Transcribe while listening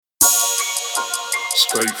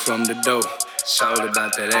Straight from the dough. It's all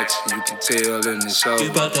about that action, you can tell in the show.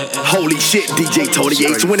 Holy shit, DJ Tony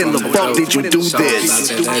H, when in the fuck did you do this?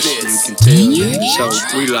 You can tell in the show.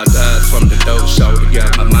 We locked eyes from the dough, shorty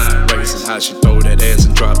got my mind racing. How she throw that ass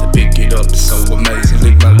and drop it, pick it up, it's so amazing.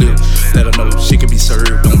 Lick my lips, let her know she can be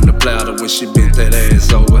served on the platter. When she bent that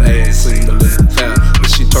ass over, ass sing a little foul. When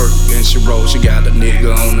she twerk and she roll, she got a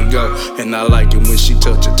nigga on the go. And I like it when she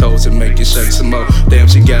touch her toes and make it shake some more. Damn,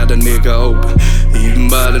 she got a nigga open, even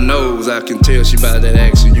by the nose. I can tell she by that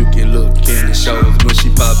action, you can look in the shows. When she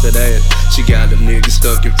pop that ass, she got a nigga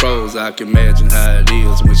stuck in froze. I can imagine how it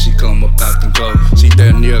is when she come up out them clothes. She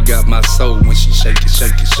damn near got my soul when she shake it,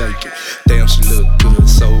 shake it, shake it. Damn, she look good,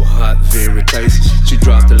 so hot, very tasty. She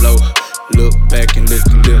dropped it low, look back and lick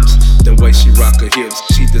the lips. The way she rock her hips,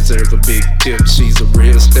 she deserve a big tip. She's a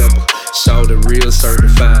real stepper, shawty real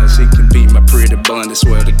certified. She can be my pretty bunny,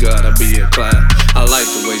 swear to God I be a Clyde. I like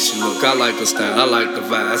the way she look, I like her style, I like the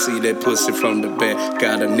vibe. I see that pussy from the back,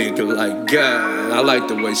 got a nigga like God. I like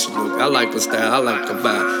the way she look, I like her style, I like the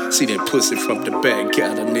vibe. See that pussy from the back,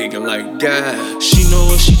 got a nigga like God. She know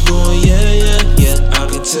what she doing, yeah, I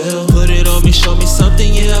can tell. Put it on me, show me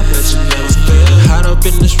something, yeah, I bet you never fail. Hot up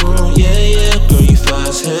in this room, yeah, girl, you fine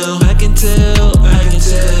as hell. I can tell,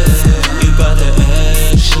 you bout that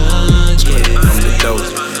action, straight from the dope,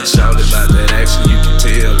 shout about that action, you can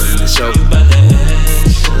tell in the show.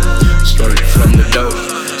 Straight from the dope,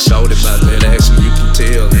 shout about that action, you can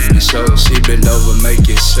tell in the show. She bend over, make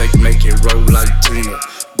it shake, make it roll like Tina.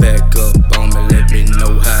 Back up on me, let me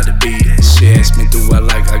know how to beat it. She asked me, do I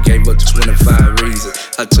like, I gave her 25 reasons.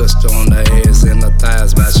 I touched her on the ass and her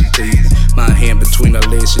thighs while she teased. My hand between her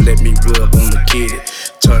legs, she let me rub on the kitty.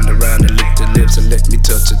 Turned around and licked the lips and let me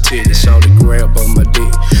touch her titties. Shawty grab on my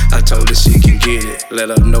dick, I told her she can get it. Let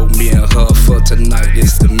her know me and her for tonight,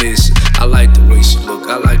 it's the mission. I like the way she look,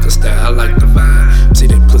 I like her style, I like the vibe. See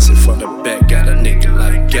that pussy from the back, got a nigga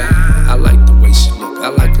like God. I like the way she look, I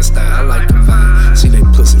like her style, I like the vibe. See that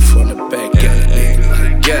pussy from the back, got a nigga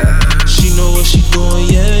like God. She know what she doing,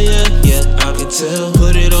 yeah, I can tell.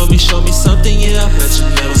 Put it on me, show me something, yeah, I bet you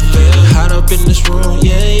never fail. Hot up in this room,